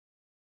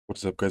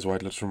What's up guys,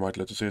 WhiteLotus from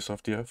WhiteLotus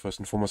Airsoft here. First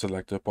and foremost, I'd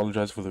like to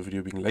apologize for the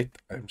video being late.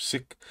 I'm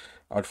sick,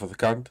 out for the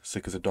count,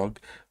 sick as a dog,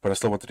 but I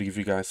still wanted to give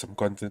you guys some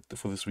content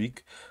for this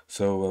week.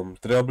 So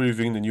today I'll be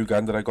reviewing the new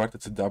gun that I got.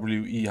 It's a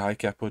WE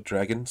hi-capa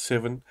Dragon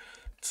 7.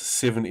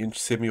 It's a 7-inch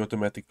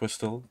semi-automatic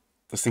pistol.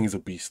 This thing is a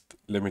beast,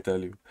 let me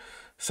tell you.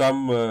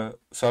 Some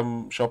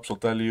shops will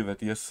tell you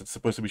that yes, it's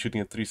supposed to be shooting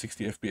at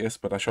 360 FPS,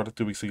 but I shot it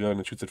 2 weeks ago and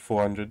it shoots at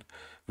 400,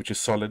 which is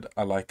solid.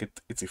 I like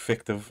it. It's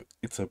effective.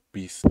 It's a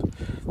beast.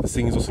 This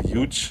thing is also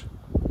huge.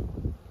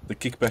 The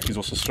kickback is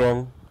also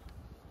strong.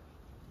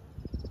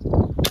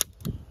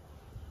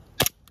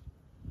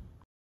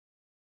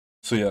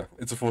 So yeah,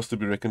 it's a force to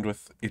be reckoned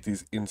with. It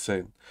is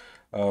insane.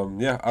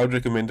 Yeah, I would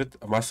recommend it.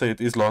 I must say it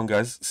is long,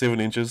 guys. 7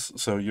 inches.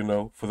 So, you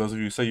know, for those of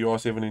you who say you are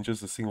 7 inches,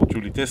 this thing will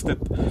truly test it.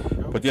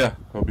 But yeah,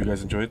 hope you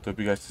guys enjoy it. Hope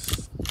you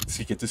guys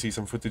get to see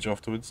some footage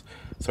afterwards.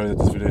 Sorry that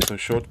this video is so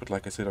short, but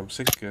like I said, I'm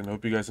sick. And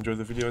hope you guys enjoy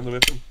the video and the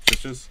weapon.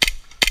 Cheers.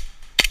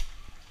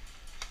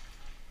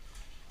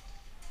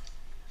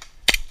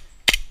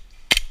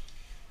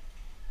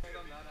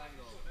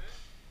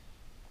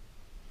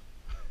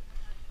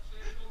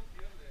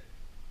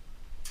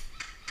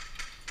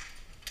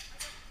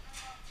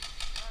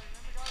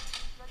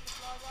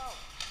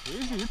 Where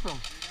is the hit from?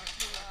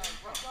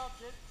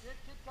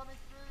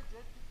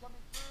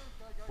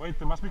 Wait,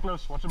 they must be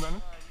close. Watch them,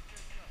 Brandon.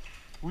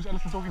 Who's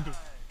Alison talking to?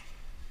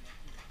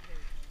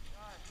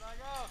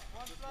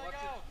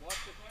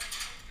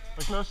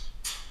 They're close.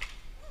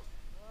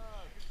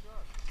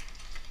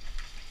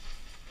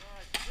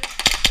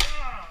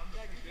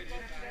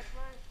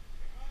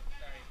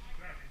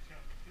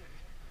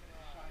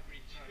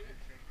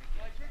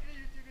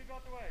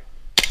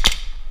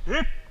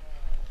 Hit!